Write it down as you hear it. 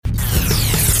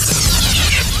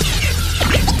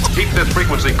Keep this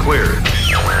frequency clear.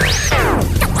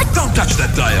 Don't touch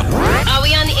that dial. Are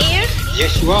we on the air?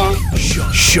 Yes, you are.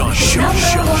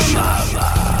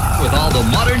 With all the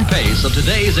modern pace of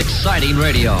today's exciting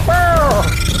radio.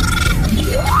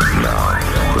 Now,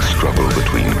 the struggle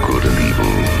between good and evil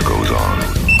goes on.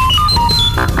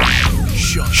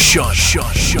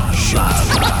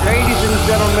 Ladies and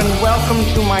gentlemen, welcome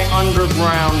to my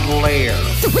underground lair.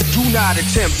 Do not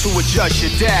attempt to adjust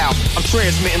your dial. I'm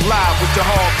transmitting live with the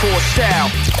hardcore style.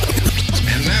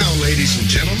 And now, ladies and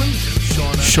gentlemen,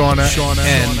 Shauna.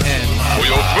 and For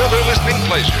your further listening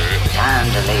pleasure,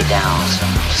 Time to lay down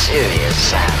some serious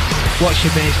sound. Watch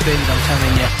your bass bins, I'm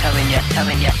telling you.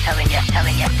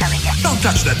 don't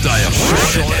touch that dial.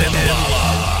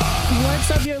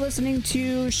 What's up? You're listening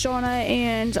to Shauna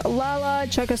and Lala.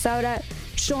 Check us out at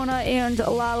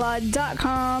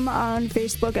shaunaandlala.com, on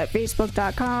Facebook at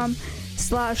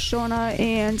facebook.com/Shauna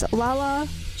and Lala.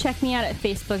 Check me out at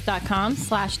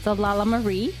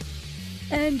facebook.com/TheLalaMarie.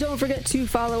 And don't forget to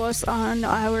follow us on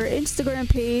our Instagram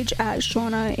page at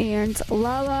Shauna and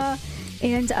Lala,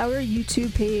 and our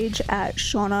YouTube page at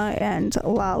Shauna and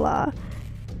Lala.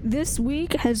 This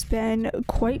week has been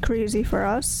quite crazy for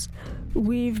us.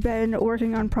 We've been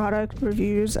working on product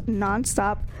reviews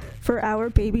nonstop for our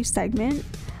baby segment.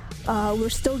 We're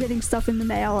still getting stuff in the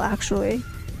mail, actually.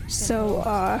 So,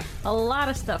 A lot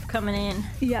of stuff coming in.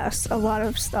 yes, a lot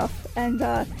of stuff. And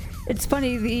it's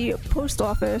funny, the post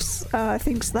office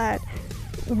thinks that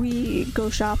we go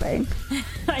shopping.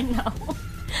 I know.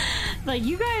 Like,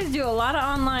 you guys do a lot of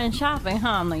online shopping, huh?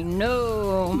 I'm like,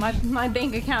 no, my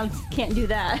bank account can't do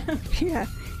that. Yeah,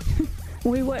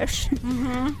 we wish.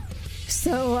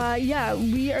 So,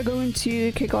 we are going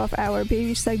to kick off our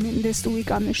baby segment this week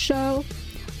on the show.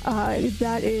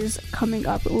 That is coming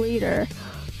up later.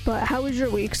 But how was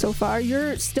your week so far?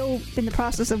 You're still in the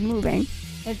process of moving.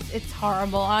 It's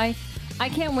horrible. I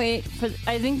can't wait for.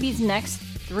 I think these next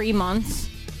 3 months,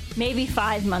 maybe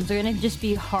 5 months, are gonna just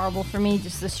be horrible for me.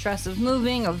 Just the stress of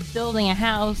moving, of building a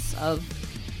house, of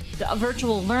the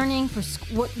virtual learning for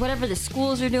whatever the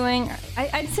schools are doing.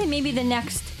 I'd say maybe the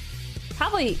next,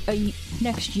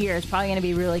 next year is probably gonna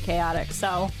be really chaotic.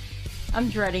 So I'm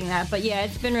dreading that. But yeah,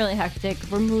 it's been really hectic.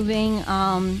 We're moving.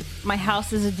 My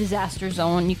house is a disaster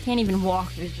zone. You can't even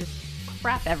walk. There's just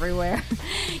crap everywhere.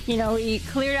 We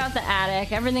cleared out the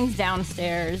attic. Everything's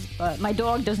downstairs. But my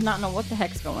dog does not know what the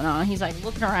heck's going on. He's like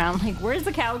looking around like, where's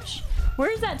the couch?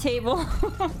 Where's that table?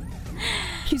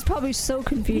 He's probably so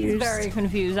confused. He's very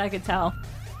confused, I could tell.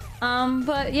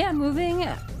 But yeah, moving,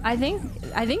 I think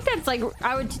that's like,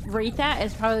 I would rate that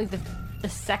as probably the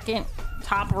second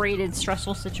top rated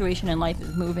stressful situation in life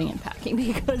is moving and packing,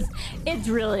 because it's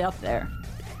really up there.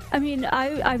 I mean,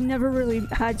 I've never really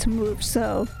had to move,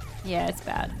 so yeah, it's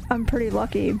bad. I'm pretty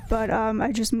lucky. But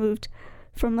I just moved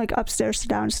from like upstairs to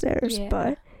downstairs. Yeah.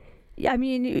 But I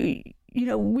mean,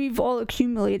 we've all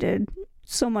accumulated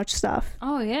so much stuff.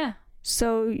 Oh yeah.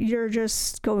 So you're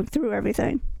just going through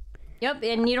everything. Yep,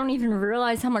 and you don't even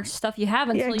realize how much stuff you have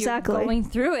until you're going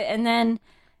through it. And then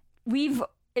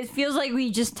it feels like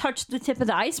we just touched the tip of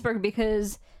the iceberg,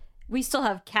 because we still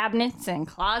have cabinets and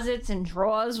closets and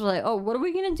drawers. We're like, oh, what are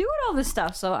we going to do with all this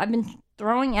stuff? So I've been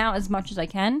throwing out as much as I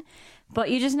can, but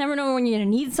you just never know when you're going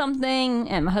to need something.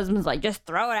 And my husband's like, just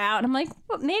throw it out. And I'm like,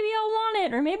 well, maybe I'll want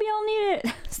it, or maybe I'll need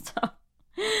it. So,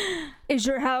 is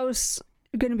your house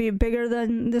going to be bigger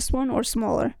than this one or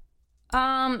smaller?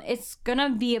 It's going to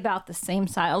be about the same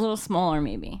size, a little smaller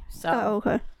maybe. So. Oh,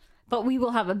 okay. But we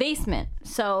will have a basement.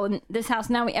 So this house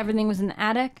now, everything was in the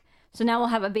attic. So now we'll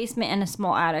have a basement and a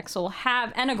small attic. So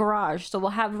and a garage. So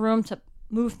we'll have room to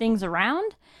move things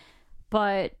around.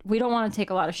 But we don't want to take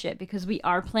a lot of shit, because we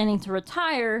are planning to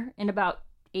retire in about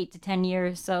 8 to 10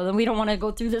 years. So then we don't want to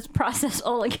go through this process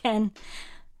all again.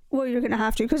 Well, you're going to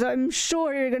have to, because I'm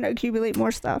sure you're going to accumulate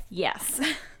more stuff. Yes.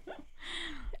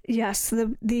 Yes,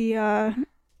 the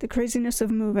craziness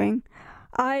of moving.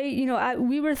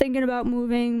 We were thinking about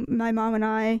moving, my mom and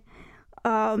I,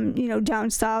 down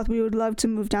south. We would love to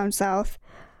move down south.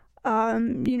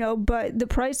 But the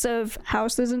price of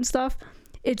houses and stuff,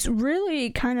 it's really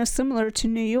kind of similar to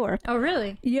New York. Oh,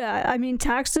 really? Yeah, I mean,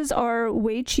 taxes are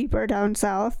way cheaper down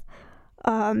south,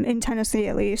 in Tennessee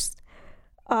at least.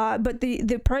 But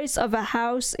the price of a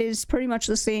house is pretty much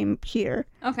the same here.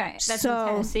 Okay, that's in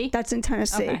Tennessee? That's in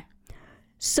Tennessee. Okay.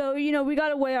 So, we got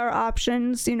to weigh our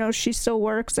options. She still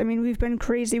works. I mean, we've been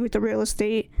crazy with the real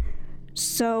estate.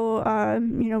 So,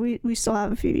 we still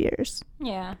have a few years.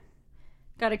 Yeah.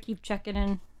 Got to keep checking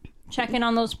on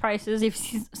those prices.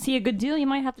 If you see a good deal, you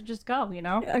might have to just go,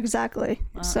 Exactly.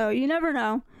 So, you never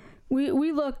know.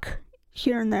 We look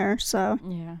here and there, so.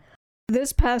 Yeah.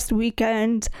 this past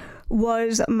weekend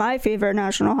was my favorite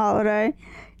national holiday.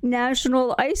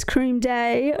 National Ice Cream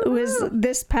Day was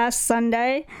this past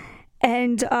Sunday.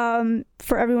 And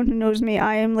for everyone who knows me,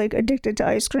 I am like addicted to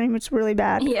ice cream. It's really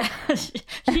bad. Yeah,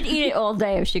 she'd eat it all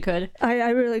day if she could. I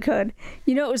really could.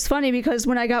 You know, it was funny because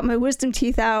when I got my wisdom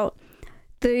teeth out,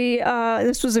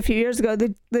 this was a few years ago,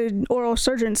 the oral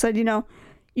surgeon said, you know,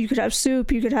 you could have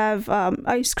soup, you could have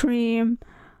ice cream.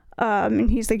 And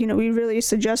he's like, you know, we really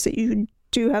suggest that you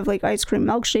do have like ice cream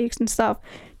milkshakes and stuff.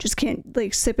 Just can't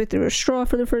like sip it through a straw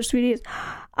for the first few days.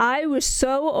 I was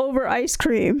so over ice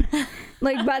cream.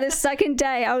 Like by the second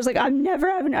day, I was like, I'm never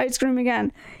having ice cream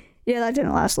again. Yeah, that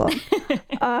didn't last long.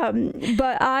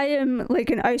 But I am like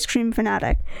an ice cream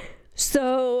fanatic.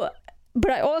 So,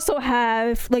 but I also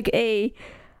have like I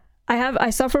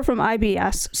suffer from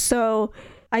IBS. So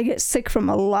I get sick from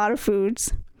a lot of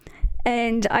foods,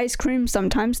 and ice cream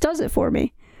sometimes does it for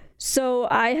me. So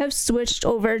I have switched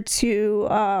over to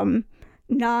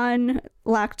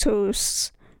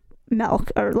non-lactose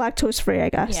milk, or lactose free, I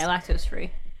guess. Yeah, lactose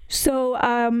free. So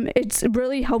it's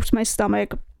really helped my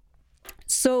stomach.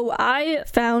 So I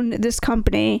found this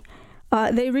company.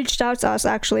 They reached out to us,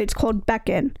 actually. It's called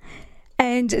Beckon,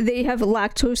 and they have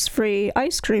lactose free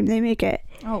ice cream. They make it.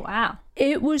 Oh, wow.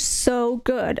 It was so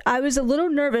good. I was a little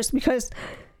nervous because,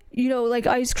 you know, like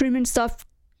ice cream and stuff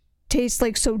tastes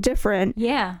like so different.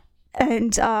 Yeah.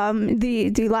 And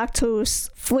the lactose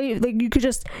flavor, like you could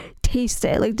just taste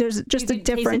it. Like there's just a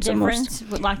difference.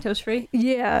 With lactose free.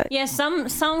 Yeah. Yeah.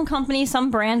 Some companies,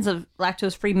 some brands of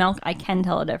lactose free milk, I can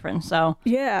tell a difference. So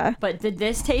yeah. But did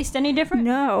this taste any different?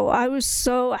 No, I was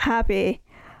so happy.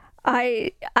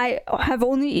 I have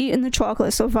only eaten the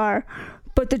chocolate so far,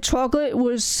 but the chocolate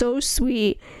was so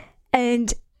sweet,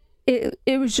 and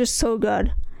it was just so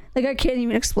good. Like I can't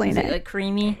even explain it. Like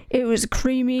creamy. It was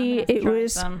creamy. It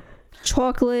was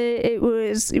chocolate. It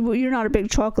was. You're not a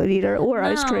big chocolate eater or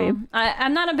ice cream.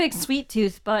 I'm not a big sweet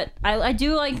tooth, but I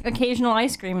do like occasional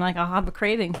ice cream. Like I'll have a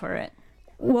craving for it.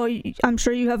 Well, I'm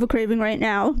sure you have a craving right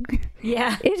now.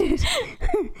 Yeah. It is.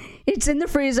 It's in the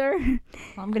freezer. Well,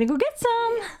 I'm gonna go get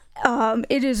some.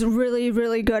 It is really,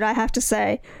 really good, I have to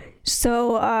say.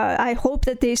 So I hope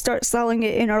that they start selling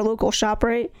it in our local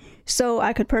ShopRite so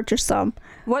I could purchase some.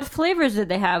 What flavors did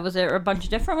they have? Was there a bunch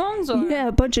of different ones? Or? Yeah,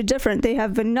 a bunch of different. They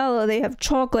have vanilla, they have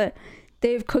chocolate,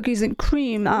 they have cookies and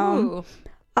cream. Ooh.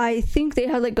 I think they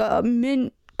had like a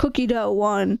mint cookie dough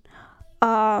one.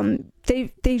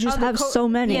 They just have so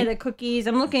many. Yeah, the cookies.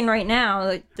 I'm looking right now.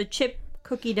 Like the chip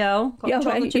cookie dough,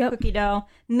 chocolate chip cookie dough,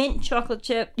 mint chocolate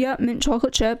chip. Yep, mint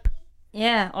chocolate chip.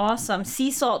 Yeah, awesome.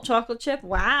 Sea salt chocolate chip.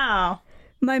 Wow.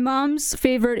 My mom's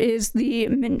favorite is the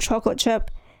mint chocolate chip,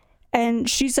 and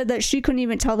she said that she couldn't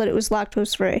even tell that it was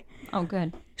lactose free. Oh,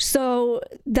 good. So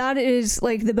that is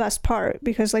like the best part,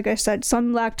 because like I said,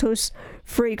 some lactose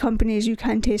free companies you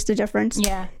can taste the difference.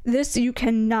 Yeah. This you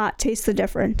cannot taste the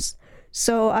difference.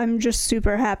 So I'm just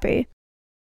super happy.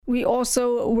 We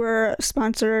also were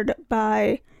sponsored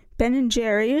by Ben &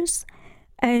 Jerry's,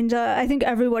 and I think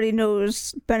everybody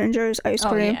knows Ben & Jerry's ice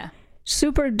cream. Oh, yeah.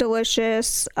 Super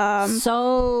delicious.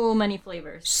 So many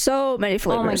flavors. So many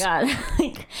flavors. Oh my god!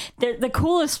 Like the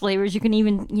coolest flavors you can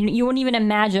even you wouldn't even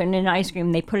imagine in ice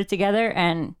cream. They put it together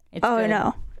and it's good.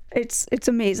 No, it's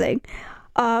amazing.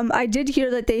 I did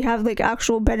hear that they have like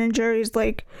actual Ben & Jerry's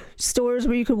like stores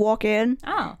where you could walk in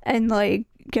and like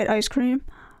get ice cream,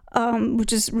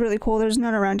 which is really cool. There's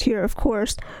none around here, of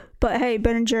course. But hey,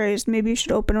 Ben & Jerry's, maybe you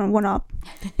should open one up.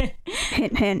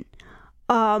 Hint, hint.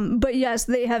 But yes,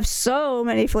 they have so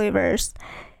many flavors.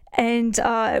 And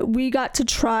we got to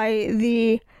try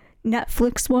the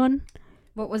Netflix one.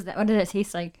 What was that? What did it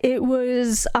taste like? It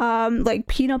was like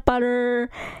peanut butter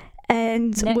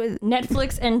and with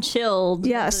Netflix and chilled.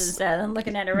 Yes. I'm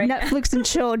looking at it right now. Netflix and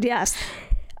chilled, yes.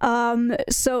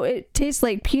 So it tastes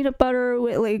like peanut butter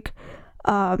with like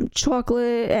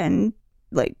chocolate and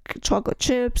like chocolate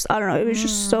chips. I don't know. It was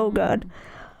just so good.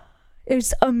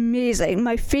 It's amazing.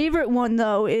 My favorite one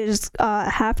though is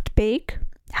half baked,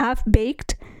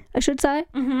 I should say.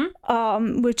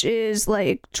 Mm-hmm. Which is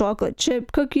like chocolate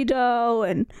chip cookie dough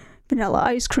and vanilla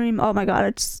ice cream. Oh my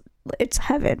god, it's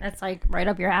heaven. That's like right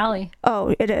up your alley.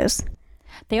 Oh, it is.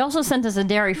 They also sent us a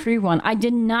dairy-free one. I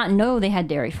did not know they had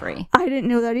dairy-free. I didn't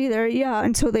know that either. Yeah,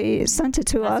 until they sent it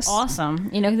to us. That's awesome.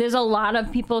 You know, there's a lot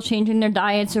of people changing their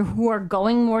diets or who are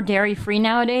going more dairy-free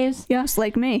nowadays. Yes,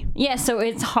 like me. Yeah, so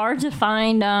it's hard to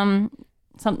find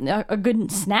a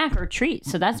good snack or treat.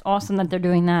 So that's awesome that they're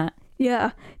doing that.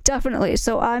 Yeah, definitely.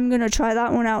 So I'm going to try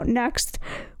that one out next.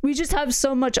 We just have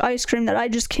so much ice cream that I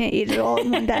just can't eat it all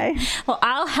in one day. Well,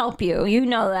 I'll help you. You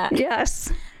know that.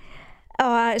 Yes.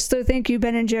 So thank you,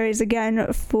 Ben & Jerry's,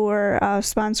 again for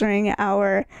sponsoring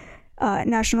our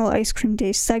National Ice Cream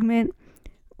Day segment.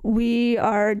 We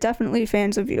are definitely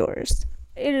fans of yours.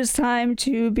 It is time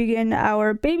to begin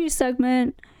our baby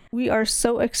segment. We are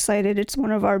so excited. It's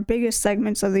one of our biggest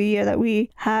segments of the year that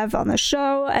we have on the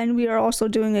show, and we are also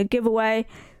doing a giveaway,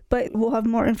 but we'll have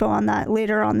more info on that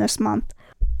later on this month.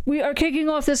 We are kicking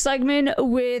off this segment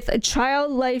with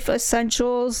Child Life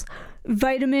Essentials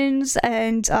vitamins,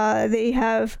 and they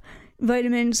have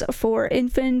vitamins for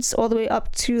infants all the way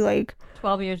up to like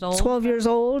 12 years old. 12 years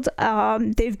old.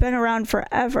 They've been around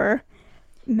forever,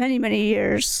 many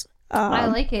years. I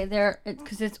like it.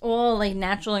 Because it's all like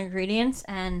natural ingredients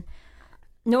and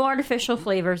no artificial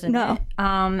flavors in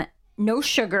it. No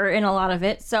sugar in a lot of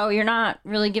it, so you're not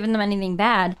really giving them anything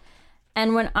bad.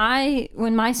 And when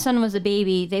my son was a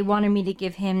baby, they wanted me to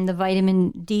give him the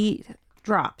vitamin D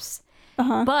drops.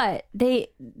 But the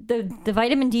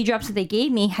vitamin D drops that they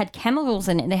gave me had chemicals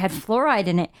in it. They had fluoride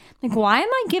in it. Like, why am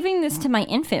I giving this to my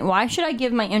infant? Why should I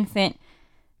give my infant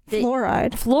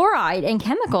fluoride and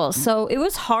chemicals? So it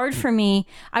was hard for me.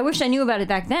 I wish I knew about it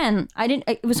back then.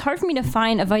 It was hard for me to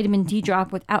find a vitamin D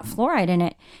drop without fluoride in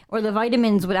it, or the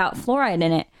vitamins without fluoride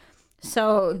in it.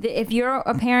 So if you're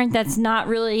a parent that's not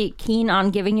really keen on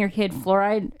giving your kid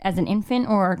fluoride as an infant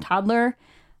or a toddler,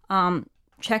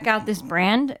 check out this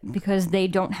brand because they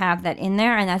don't have that in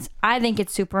there. And I think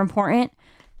it's super important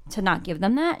to not give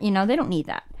them that. You know, they don't need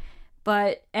that.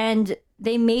 And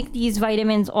they make these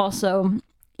vitamins also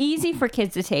easy for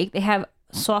kids to take. They have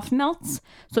soft melts,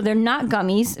 so they're not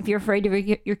gummies. If you're afraid of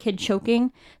your kid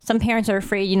choking, some parents are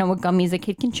afraid, with gummies, a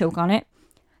kid can choke on it.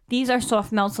 These are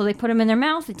soft melts, so they put them in their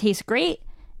mouth. It tastes great,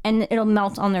 and it'll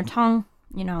melt on their tongue.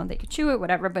 They could chew it,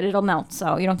 whatever, but it'll melt,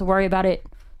 so you don't have to worry about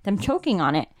them choking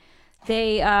on it.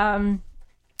 They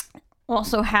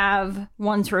also have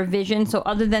ones for vision. So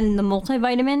other than the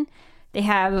multivitamin, they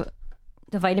have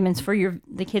the vitamins for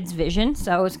the kid's vision.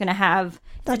 So it's going to have...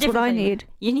 That's what I need.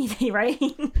 You need, right?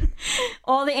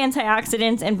 All the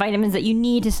antioxidants and vitamins that you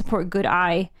need to support good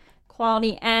eye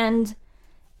quality. And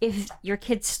if your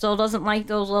kid still doesn't like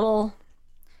those little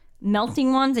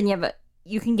melting ones, and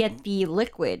you can get the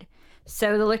liquid.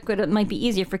 So the liquid, it might be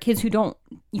easier for kids who don't,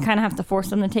 you kind of have to force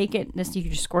them to take it. You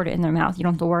can just squirt it in their mouth. You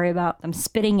don't have to worry about them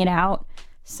spitting it out.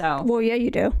 So. Well, yeah,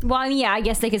 you do. Well, yeah, I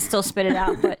guess they could still spit it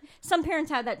out. But some parents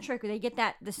have that trick where they get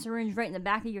the syringe right in the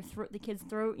back of your throat, the kid's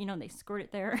throat. They squirt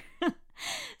it there.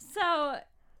 So.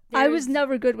 I was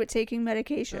never good with taking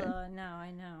medication. No,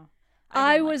 I know.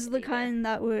 I was the kind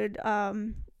that would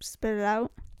spit it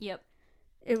out. Yep.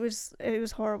 It was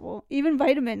horrible. Even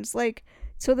vitamins, like,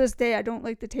 till this day, I don't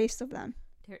like the taste of them.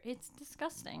 It's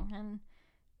disgusting. And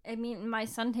I mean, my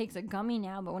son takes a gummy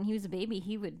now, but when he was a baby,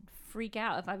 he would freak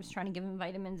out if I was trying to give him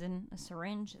vitamins in a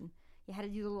syringe, and you had to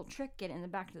do the little trick, get it in the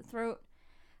back of the throat.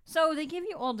 So they give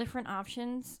you all different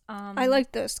options. I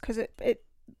like this because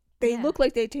they look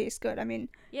like they taste good. I mean,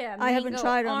 mango, I haven't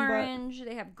tried them, orange, but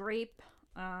they have grape.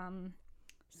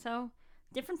 So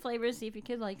different flavors. See if your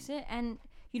kid likes it, and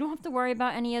you don't have to worry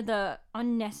about any of the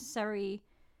unnecessary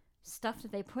stuff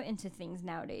that they put into things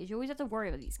nowadays. You always have to worry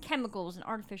about these chemicals and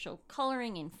artificial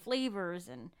coloring and flavors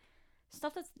and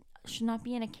stuff that should not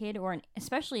be in a kid or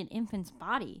especially an infant's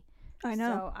body. I know.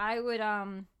 So I would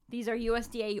these are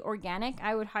USDA organic.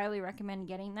 I would highly recommend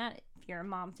getting that if you're a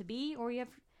mom to be or if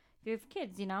you have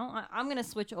kids. I'm gonna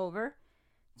switch over,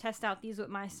 test out these with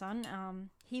my son.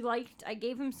 I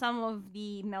gave him some of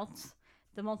the melts,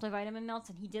 the multivitamin melts,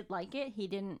 and he did like it.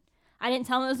 I didn't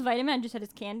tell him it was a vitamin. I just had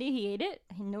his candy. He ate it.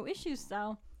 No issues.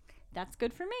 So that's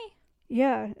good for me.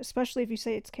 Yeah, especially if you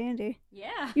say it's candy.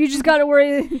 Yeah. You just got to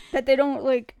worry that they don't,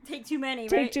 take too many,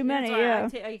 take right? too many, yeah.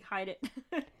 I hide it.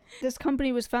 This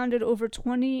company was founded over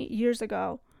 20 years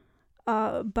ago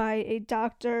by a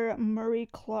Dr. Murray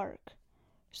Clark.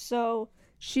 So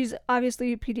she's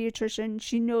obviously a pediatrician.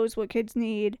 She knows what kids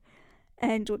need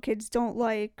and what kids don't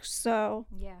like. So,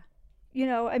 yeah.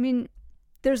 I mean,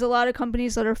 there's a lot of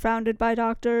companies that are founded by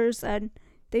doctors and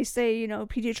they say,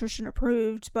 pediatrician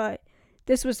approved, but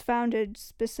this was founded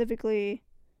specifically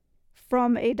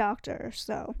from a doctor.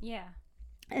 So, yeah.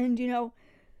 And,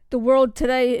 the world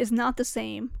today is not the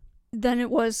same than it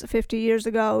was 50 years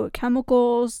ago.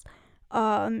 Chemicals,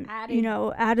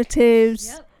 additives,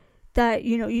 yep. That,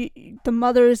 the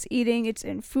mother is eating, it's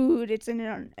in food, it's in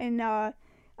our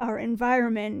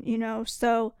environment,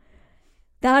 so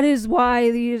that is why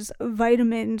these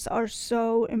vitamins are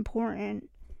so important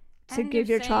to give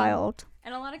your child.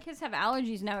 And a lot of kids have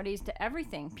allergies nowadays to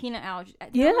everything. Peanut allergies.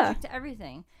 Yeah. Allergic to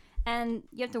everything. And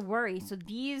you have to worry. So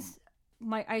these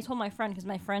I told my friend, because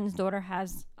my friend's daughter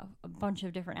has a bunch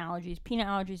of different allergies, peanut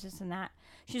allergies, this and that.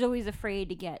 She's always afraid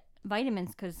to get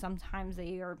vitamins because sometimes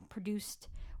they are produced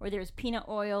or there's peanut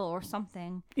oil or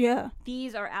something. Yeah.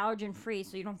 These are allergen free,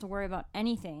 so you don't have to worry about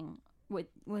anything with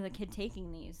a kid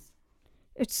taking these.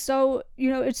 It's so,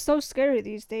 it's so scary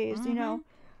these days,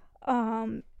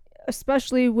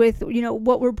 especially with,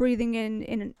 what we're breathing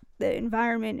in the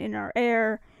environment, in our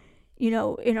air, in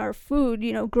our food,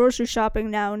 grocery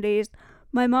shopping nowadays.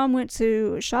 My mom went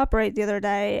to ShopRite the other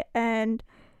day and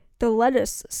the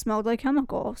lettuce smelled like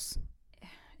chemicals.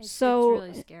 It's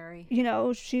really scary.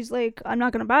 She's like, I'm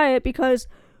not going to buy it because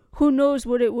who knows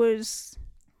what it was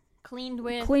cleaned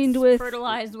with,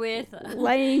 fertilized with,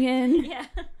 laying in. Yeah.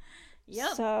 Yep.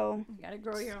 So you gotta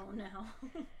grow your own now.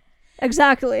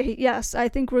 Exactly. Yes, I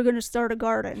think we're gonna start a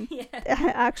garden. Yeah.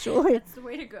 Actually. That's the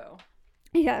way to go.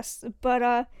 Yes,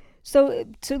 but so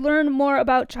to learn more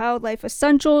about Child Life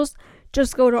Essentials,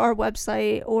 just go to our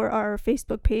website or our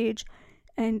Facebook page,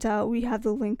 and we have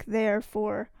the link there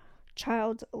for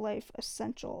Child Life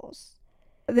Essentials.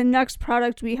 The next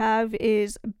product we have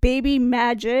is Baby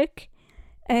Magic,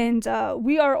 and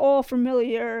we are all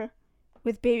familiar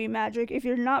with Baby Magic. If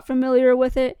you're not familiar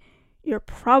with it, you're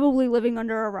probably living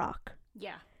under a rock.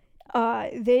 Yeah.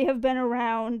 They have been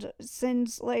around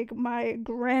since, like, my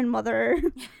grandmother.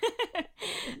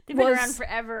 They've been around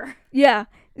forever. Yeah.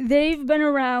 They've been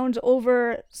around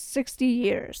over 60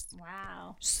 years.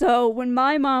 Wow. So when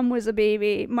my mom was a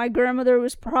baby, my grandmother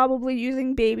was probably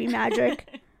using Baby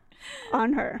Magic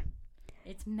on her.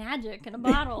 It's magic in a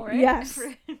bottle, right? Yes.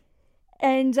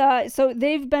 And so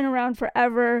they've been around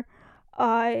forever.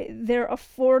 They're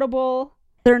affordable.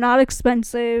 They're not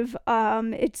expensive.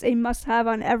 It's a must-have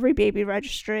on every baby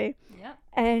registry. Yep.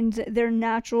 And they're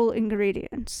natural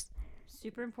ingredients.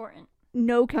 Super important.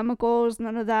 No chemicals,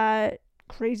 none of that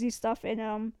crazy stuff in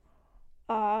them.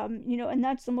 And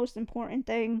that's the most important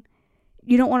thing.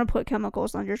 You don't want to put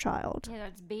chemicals on your child. Yeah,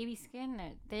 that's baby skin.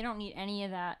 They don't need any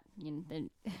of that.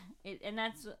 And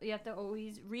that's, you have to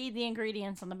always read the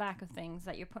ingredients on the back of things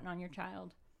that you're putting on your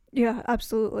child. Yeah,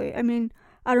 absolutely. I mean,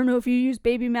 I don't know if you use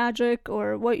Baby Magic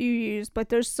or what you use, but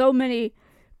there's so many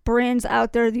brands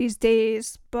out there these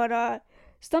days. But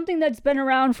something that's been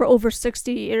around for over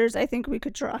 60 years, I think we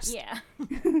could trust. Yeah.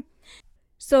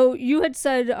 So you had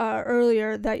said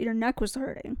earlier that your neck was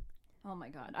hurting. Oh my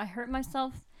God. I hurt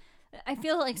myself. I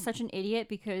feel like such an idiot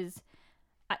because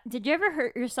did you ever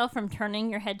hurt yourself from turning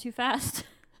your head too fast?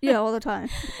 Yeah, all the time.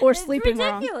 Or sleeping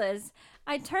wrong. It's ridiculous.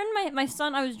 I turned my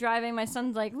son, I was driving, my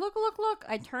son's like, look.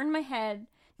 I turned my head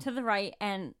to the right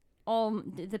and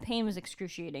the pain was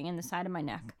excruciating in the side of my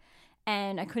neck.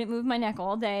 And I couldn't move my neck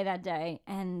all day that day.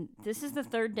 And this is the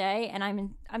third day and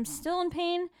I'm still in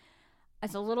pain.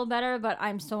 It's a little better, but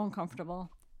I'm still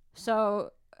uncomfortable.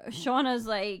 So Shauna's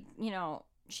like,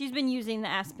 she's been using the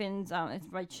Aspen's, it's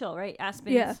by Chill, right?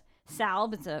 Aspen's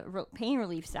salve. It's a pain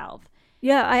relief salve.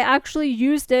 Yeah, I actually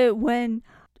used it when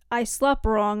I slept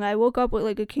wrong. I woke up with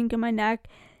like a kink in my neck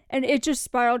and it just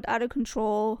spiraled out of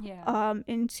control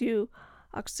into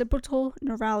occipital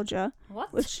neuralgia.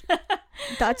 What? Which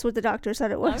that's what the doctor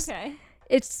said it was. Okay.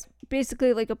 It's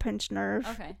basically like a pinched nerve.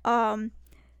 Okay.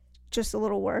 Just a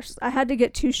little worse. I had to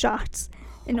get 2 shots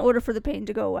in order for the pain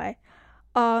to go away.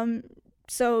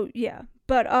 So yeah.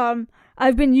 But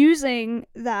I've been using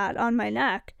that on my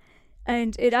neck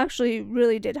and it actually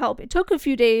really did help. It took a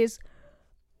few days,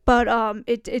 but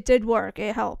it did work.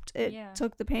 It helped. It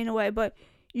took the pain away. But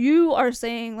you are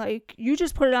saying like you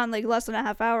just put it on like less than a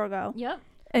half hour ago. Yep.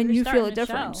 And you feel a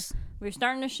difference. We're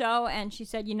starting to show, and she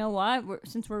said, you know what?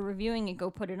 Since we're reviewing it, go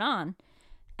put it on.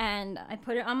 And I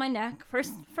put it on my neck.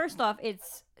 First off, it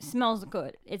smells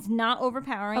good. It's not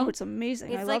overpowering. Oh, it's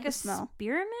amazing. I love the smell. It's like a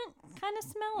spearmint kind of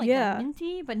smell, like a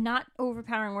minty, but not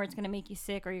overpowering where it's going to make you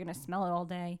sick or you're going to smell it all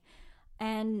day.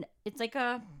 And it's like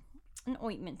an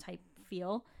ointment type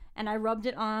feel. And I rubbed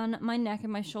it on my neck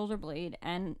and my shoulder blade,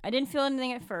 and I didn't feel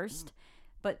anything at first,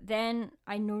 but then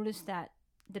I noticed that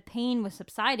the pain was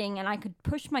subsiding and I could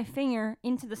push my finger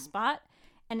into the spot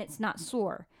and it's not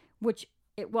sore, which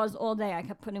it was all day. I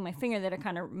kept putting my finger there to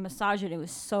kind of massage it. It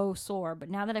was so sore. But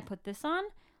now that I put this on,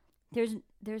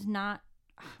 there's not,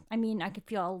 I mean, I could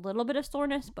feel a little bit of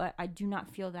soreness, but I do not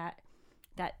feel that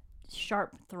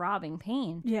sharp throbbing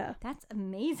pain. Yeah. That's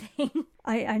amazing.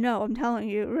 I know. I'm telling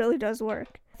you, it really does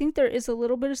work. I think there is a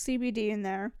little bit of CBD in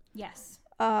there. Yes.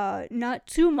 Not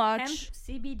too much.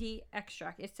 Hemp CBD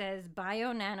extract. It says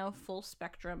Bio Nano Full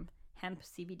Spectrum Hemp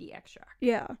CBD extract.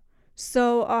 Yeah.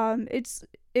 So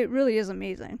it really is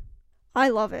amazing. I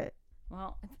love it.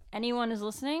 Well, if anyone is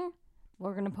listening,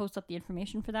 we're going to post up the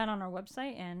information for that on our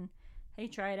website, and Hey,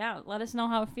 try it out. Let us know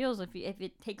how it feels if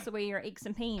it takes away your aches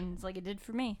and pains like it did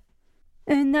for me.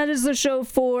 And that is the show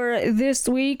for this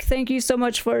week. Thank you so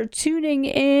much for tuning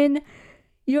in.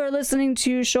 You're listening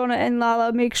to Shauna and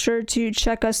Lala. Make sure to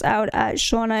check us out at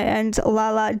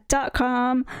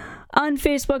shaunaandlala.com, on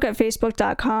Facebook at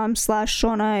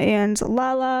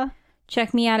facebook.com/ShaunaandLala.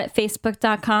 Check me out at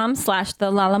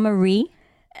facebook.com/TheLalaMarie.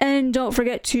 And don't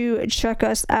forget to check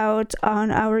us out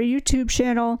on our YouTube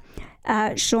channel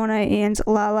at Shauna and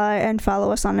Lala, and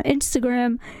follow us on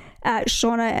Instagram at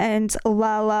Shauna and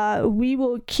Lala. We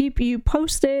will keep you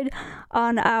posted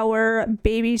on our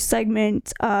baby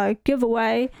segment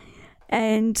giveaway,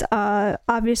 and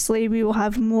obviously we will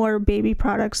have more baby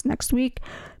products next week,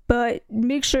 but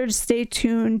make sure to stay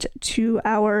tuned to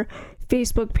our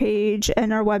Facebook page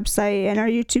and our website and our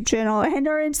YouTube channel and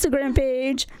our Instagram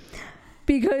page,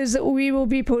 because we will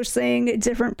be posting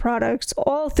different products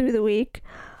all through the week.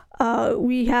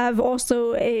 We have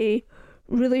also a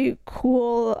really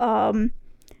cool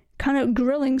kind of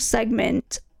grilling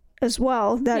segment as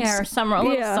well. That's, our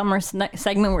summer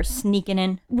segment we're sneaking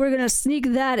in. We're going to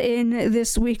sneak that in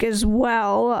this week as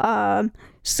well.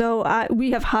 So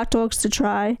we have hot dogs to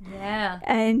try. Yeah.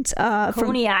 And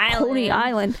Coney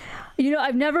Island. You know,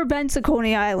 I've never been to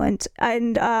Coney Island.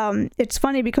 And it's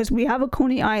funny because we have a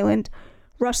Coney Island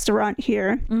restaurant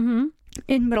here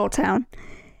in Middletown.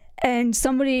 And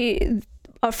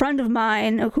a friend of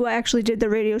mine who I actually did the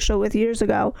radio show with years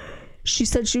ago, she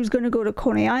said she was going to go to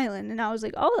Coney Island. And I was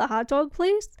like, oh, the hot dog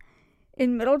place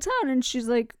in Middletown? And she's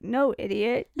like, no,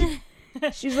 idiot.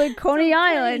 She's like, Coney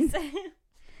Island.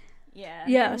 Yeah,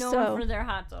 they're known for their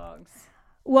hot dogs.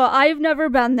 Well, I've never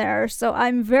been there, so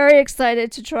I'm very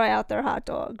excited to try out their hot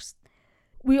dogs.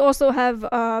 We also have,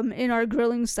 in our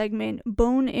grilling segment,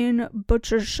 Bone In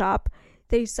Butcher Shop.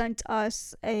 They sent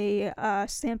us a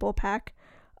sample pack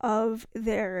of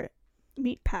their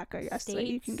meat pack, I guess, that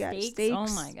you can get. Steaks. Oh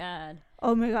my god.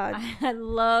 Oh my god. I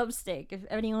love steak. If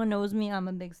anyone knows me, I'm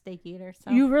a big steak eater.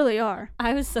 So you really are.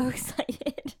 I was so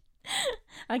excited.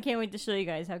 I can't wait to show you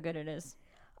guys how good it is.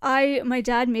 My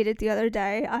dad made it the other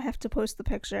day. I have to post the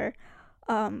picture.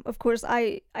 Of course,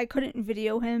 I couldn't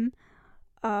video him.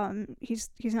 He's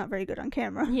not very good on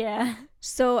camera. Yeah.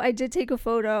 So I did take a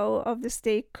photo of the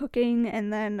steak cooking,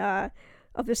 and then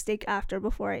of the steak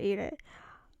before I ate it.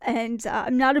 And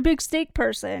I'm not a big steak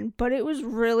person, but it was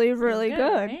really, really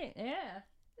good. Right? Yeah.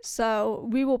 So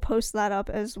we will post that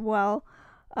up as well.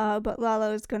 But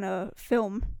Lala is gonna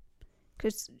film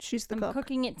because she's the cook. I'm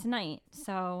cooking it tonight.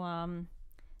 So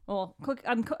I've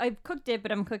cooked it,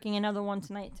 but I'm cooking another one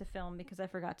tonight to film because I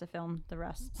forgot to film the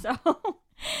rest. So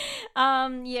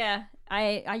yeah,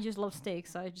 I just love steak,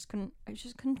 so I just couldn't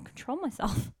control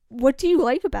myself. What do you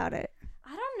like about it?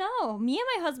 I don't know. Me and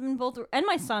my husband both, and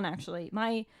my son actually.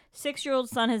 My 6-year-old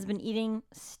son has been eating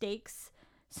steaks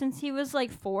since he was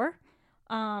like 4.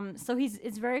 So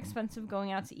it's very expensive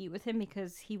going out to eat with him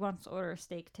because he wants to order a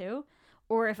steak too.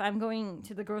 Or if I'm going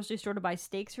to the grocery store to buy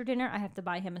steaks for dinner, I have to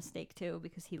buy him a steak too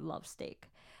because he loves steak.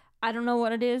 I don't know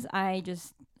what it is.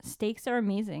 Steaks are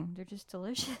amazing. They're just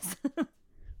delicious.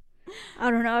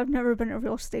 I don't know. I've never been a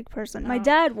real steak person. My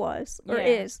dad was, or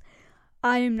is.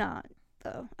 I am not,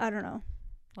 though. I don't know.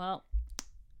 Well,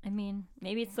 I mean,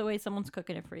 maybe it's the way someone's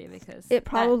cooking it for you because it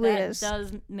probably is.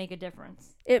 Does make a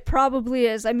difference. It probably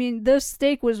is. I mean, this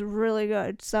steak was really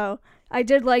good, so I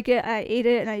did like it. I ate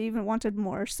it, and I even wanted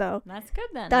more. So that's good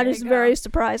then. That is very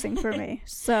surprising for me.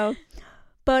 So,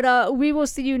 but we will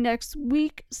see you next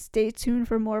week. Stay tuned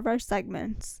for more of our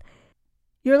segments.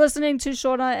 You're listening to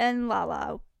Shauna and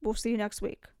Lala. We'll see you next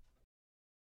week.